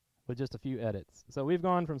 with just a few edits. So we've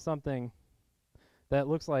gone from something that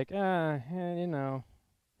looks like, we've gone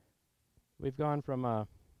from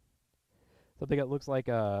something that looks like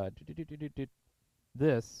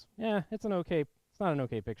this. Yeah, it's not an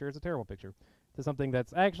okay picture, it's a terrible picture, to something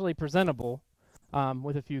that's actually presentable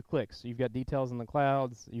with a few clicks. You've got details in the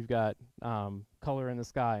clouds, you've got color in the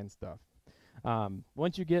sky and stuff.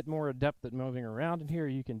 Once you get more adept at moving around in here,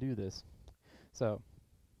 you can do this. So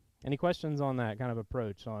any questions on that kind of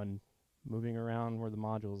approach on moving around where the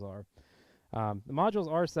modules are? The modules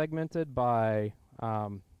are segmented by,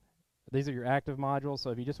 these are your active modules, so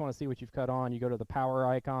if you just want to see what you've cut on, you go to the power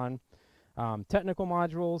icon. Technical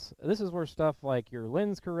modules, this is where stuff like your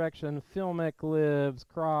lens correction, filmic lives,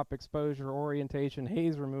 crop, exposure, orientation,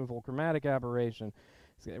 haze removal, chromatic aberration,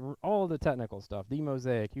 all the technical stuff,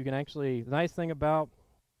 demosaic. You can actually, the nice thing about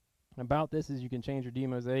this is you can change your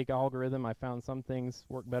demosaic algorithm. I found some things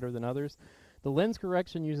work better than others. The lens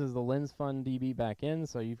correction uses the lens fun DB backend,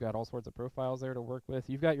 so you've got all sorts of profiles there to work with.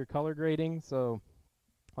 You've got your color grading, so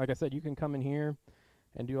like I said, you can come in here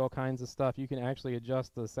and do all kinds of stuff. You can actually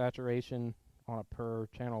adjust the saturation on a per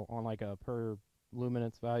channel, on like a per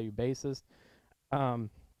luminance value basis.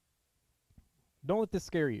 Don't let this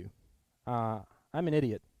scare you. I'm an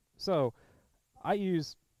idiot. So I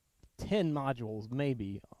use 10 modules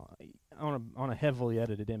maybe on a heavily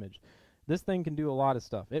edited image. This thing can do a lot of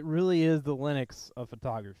stuff. It really is the Linux of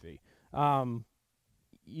photography. You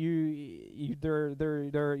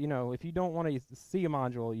know, if you don't want to see a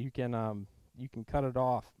module, you can cut it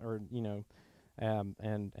off, or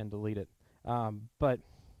and delete it. But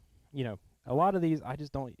you know, a lot of these I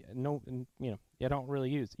just don't I don't really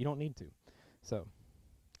use. You don't need to. So,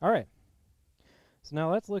 all right. So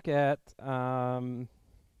now let's look at we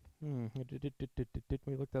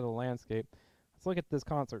looked at a landscape. Let's look at this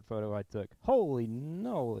concert photo I took. Holy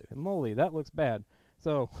moly, that looks bad.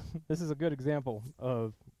 So this is a good example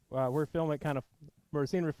of where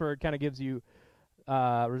scene referred kind of gives you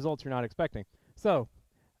results you're not expecting. So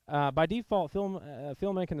by default,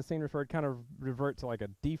 filmic and the scene referred kind of revert to like a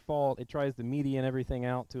default. It tries to median everything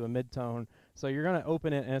out to a midtone. So you're going to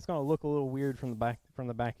open it and it's going to look a little weird from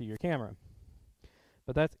the back of your camera.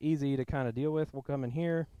 But that's easy to kind of deal with. We'll come in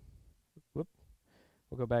here. Whoop.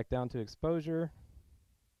 We'll go back down to exposure.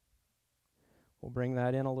 We'll bring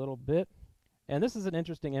that in a little bit. And this is an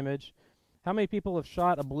interesting image. How many people have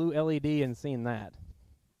shot a blue LED and seen that?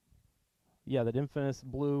 Yeah, that infamous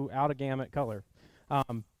blue out of gamut color.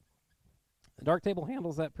 Darktable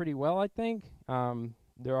handles that pretty well, I think.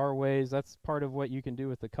 There are ways. That's part of what you can do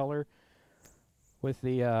with the color. With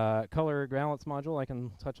the color balance module, I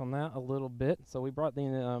can touch on that a little bit. So we brought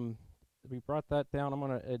that down. I'm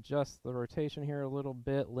going to adjust the rotation here a little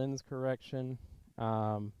bit, lens correction,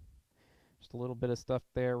 just a little bit of stuff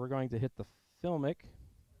there. We're going to hit the filmic.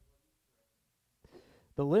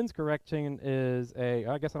 The lens correction is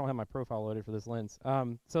I guess I don't have my profile loaded for this lens.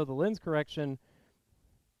 So the lens correction,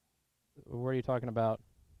 what are you talking about?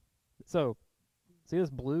 So, see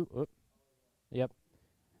this blue? Oop. Yep.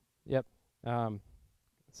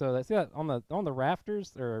 So that's on the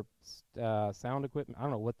rafters or sound equipment. I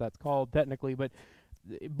don't know what that's called technically, but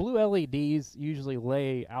blue LEDs usually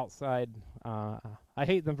lay outside. I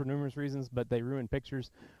hate them for numerous reasons, but they ruin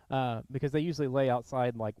pictures because they usually lay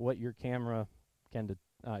outside like what your camera can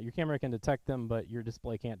detect them, but your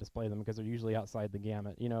display can't display them because they're usually outside the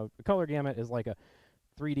gamut. You know, the color gamut is like a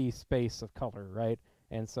 3D space of color, right?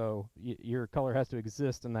 And so your color has to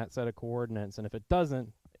exist in that set of coordinates, and if it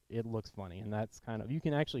doesn't, it looks funny. And that's kind of, you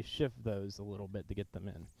can actually shift those a little bit to get them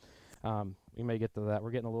in. We may get to that.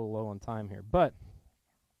 We're getting a little low on time here, but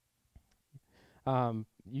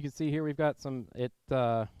you can see here we've got some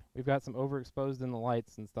overexposed in the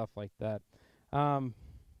lights and stuff like that.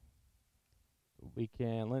 We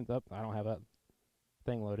can lens up. I don't have that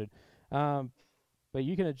thing loaded, but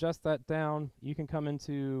you can adjust that down. You can come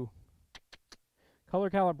into color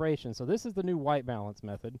calibration. So this is the new white balance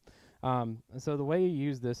method. So the way you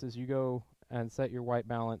use this is you go and set your white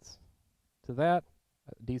balance to that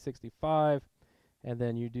D65, and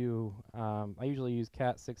then you do. I usually use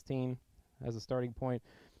Cat 16 as a starting point.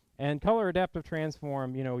 And color adaptive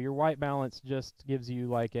transform, you know, your white balance just gives you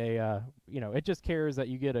like a, it just cares that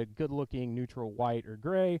you get a good looking neutral white or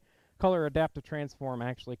gray. Color adaptive transform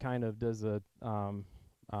actually kind of does a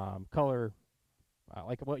color,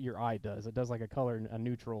 like what your eye does. It does like a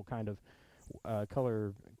neutral kind of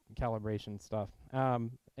color calibration stuff.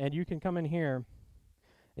 And you can come in here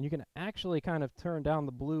and you can actually kind of turn down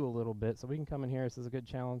the blue a little bit. So we can come in here. This is a good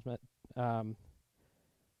challenge.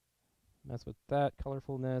 Mess with that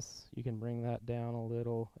colorfulness. You can bring that down a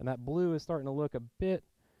little, and that blue is starting to look a bit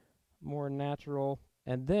more natural.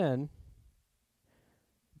 And then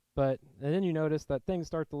you notice that things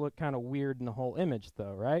start to look kind of weird in the whole image,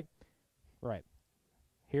 though, right? Right.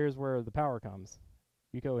 Here's where the power comes.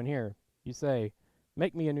 You go in here. You say,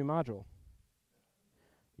 "Make me a new module."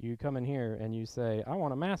 You come in here and you say, "I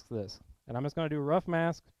want to mask this," and I'm just going to do a rough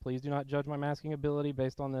mask. Please do not judge my masking ability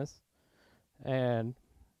based on this. And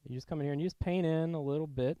you just come in here and you just paint in a little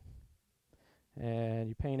bit, and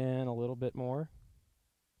you paint in a little bit more,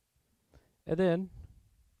 and then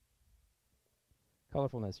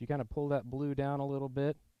colorfulness. You kind of pull that blue down a little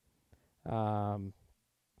bit, and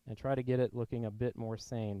try to get it looking a bit more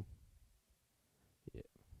sane. Yeah.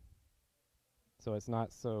 So it's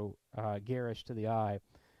not so garish to the eye.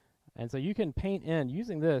 And so you can paint in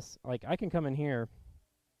using this. Like I can come in here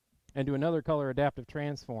and do another color adaptive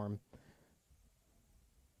transform.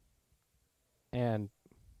 And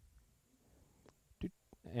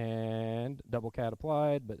double cat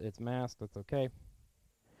applied, but it's masked. That's okay.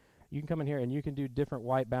 You can come in here and you can do different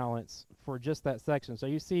white balance for just that section. So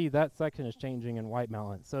you see that section is changing in white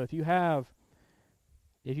balance. So if you have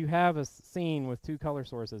a scene with two color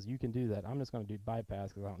sources, you can do that. I'm just going to do bypass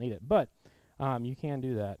because I don't need it. But You can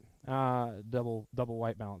do that. Double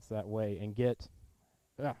white balance that way and get.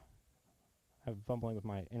 I'm fumbling with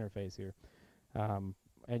my interface here.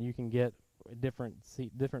 And you can get different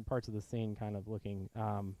parts of the scene kind of looking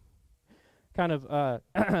kind of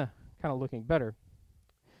looking better.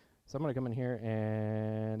 So I'm gonna come in here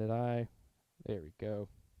and there we go.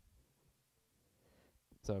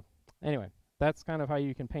 So anyway, that's kind of how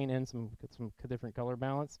you can paint in some different color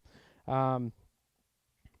balance. We'll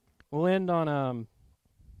end on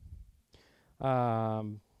I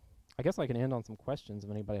guess I can end on some questions if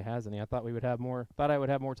anybody has any. I thought I would have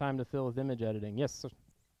more time to fill with image editing. Yes, sir.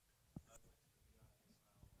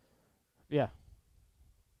 Yeah.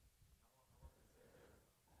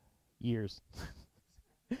 Years.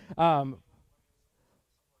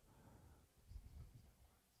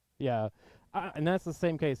 Yeah. And that's the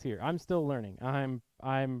same case here. I'm still learning. I'm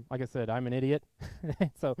like I said, I'm an idiot.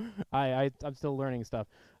 So I'm still learning stuff.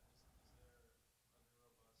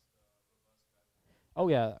 Oh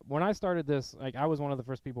yeah, when I started this, like I was one of the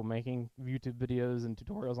first people making YouTube videos and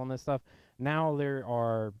tutorials on this stuff. Now there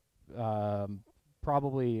are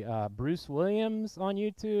probably Bruce Williams on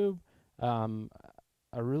YouTube, um,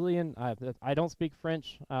 Aurelian. I don't speak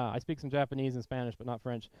French. I speak some Japanese and Spanish, but not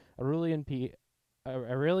French. Aurelian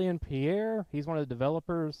Pierre. He's one of the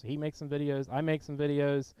developers. He makes some videos. I make some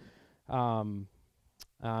videos. Um,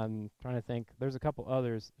 I'm trying to think. There's a couple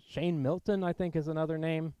others. Shane Milton, I think, is another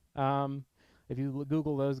name. If you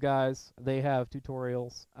Google those guys, they have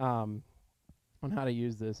tutorials on how to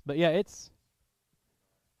use this. But yeah,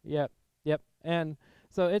 yep. And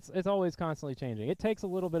so it's always constantly changing. It takes a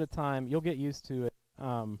little bit of time. You'll get used to it.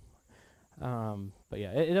 But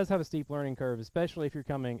yeah, it does have a steep learning curve, especially if you're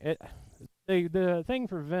coming. The thing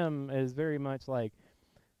for Vim is very much like,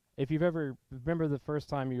 if you've ever remember the first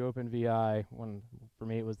time you opened VI, when for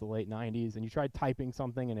me it was the late 90s, and you tried typing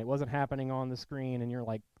something and it wasn't happening on the screen, and you're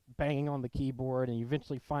like banging on the keyboard, and you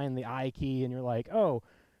eventually find the I key, and you're like, oh,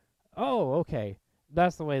 okay,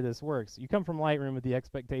 that's the way this works. You come from Lightroom with the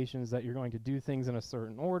expectations that you're going to do things in a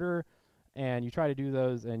certain order, and you try to do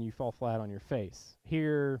those, and you fall flat on your face.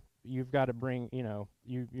 Here, you've got to bring,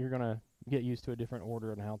 you're going to get used to a different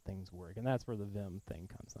order and how things work, and that's where the Vim thing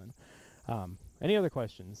comes in. Any other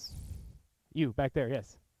questions? You, back there,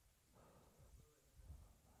 yes.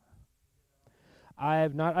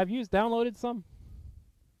 I've downloaded some.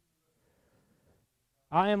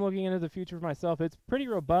 I am looking into the future for myself. It's pretty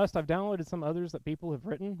robust. I've downloaded some others that people have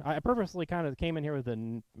written. I purposely kind of came in here with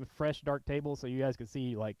a fresh darktable so you guys could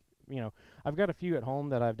see, like, I've got a few at home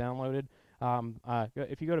that I've downloaded.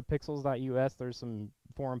 If you go to pixels.us, there's some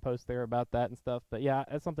forum posts there about that and stuff. But yeah,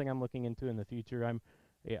 that's something I'm looking into in the future. I'm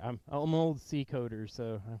an old C coder,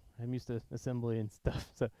 so I'm used to assembly and stuff.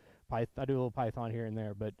 So I do a little Python here and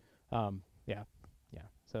there, but yeah.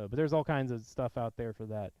 So, but there's all kinds of stuff out there for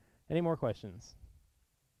that. Any more questions?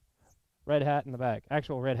 Red hat in the back.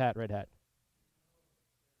 Actual red hat. A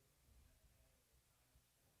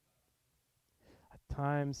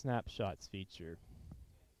time snapshots feature.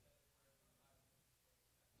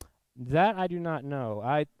 That I do not know.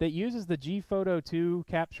 That uses the Gphoto 2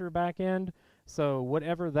 capture backend, so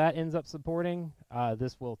whatever that ends up supporting,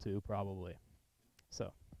 this will too probably.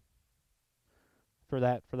 So for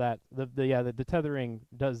that, the tethering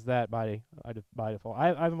does that by default.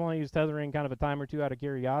 I've only used tethering kind of a time or two out of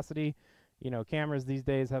curiosity. Cameras these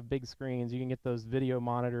days have big screens. You can get those video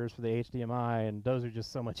monitors for the HDMI, and those are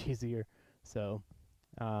just so much easier. So,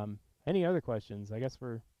 any other questions? I guess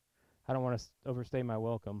I don't want to overstay my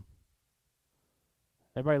welcome.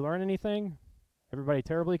 Everybody learn anything? Everybody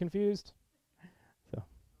terribly confused? So,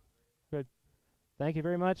 good. Thank you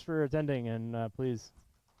very much for attending, and please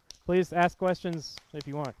ask questions if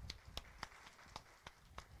you want.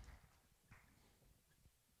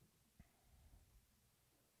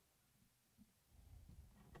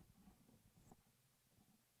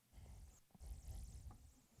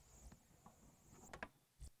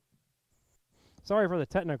 Sorry for the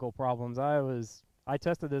technical problems. I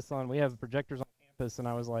tested this on, we have projectors on campus, and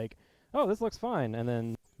I was like, oh, this looks fine. And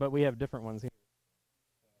then, but we have different ones here.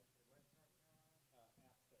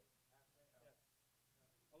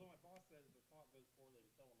 Although my boss says if the font goes poorly,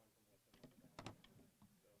 to tell him I'm from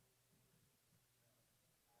Western.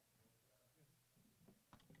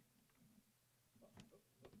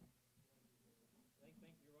 Thank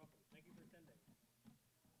you. You're welcome. Thank you for attending.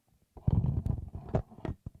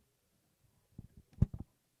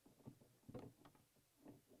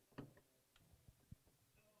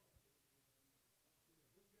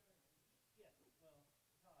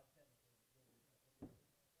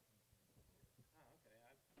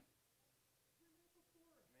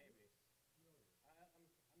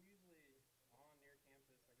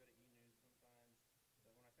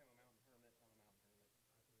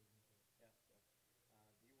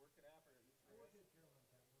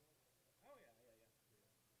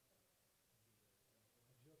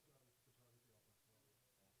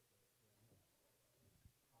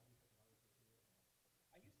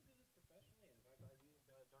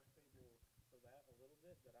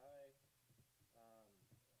 it that I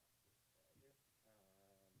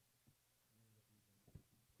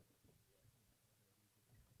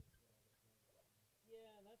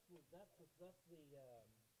here. Yeah,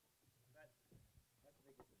 and that's the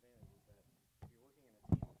biggest advantage is that if you're working in a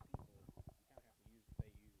team of people, you kind of have to use what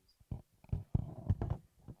they use.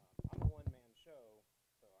 I'm a one-man show,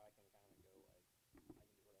 so I can kind of go like I can do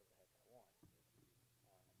whatever the heck I want.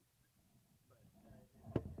 But it's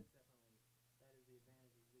definitely that is the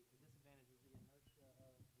advantage. The disadvantage is the inertia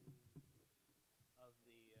of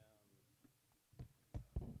the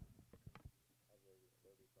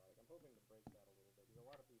Adobe product. I'm hoping to break that a little bit because a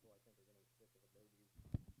lot of people I think are getting sick of Adobe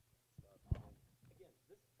stuff. Again,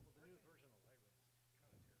 this Well, the new version of Libre is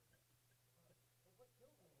kind of terrible. and what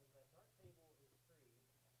kills me is that darktable is free,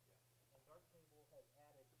 and darktable has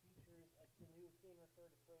added features like the new scene refer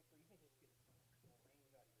display where you can just get full range out of your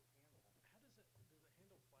camera. How does it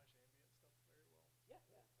handle flash ambient stuff very well? Yeah.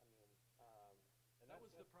 I mean, that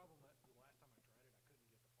was the problem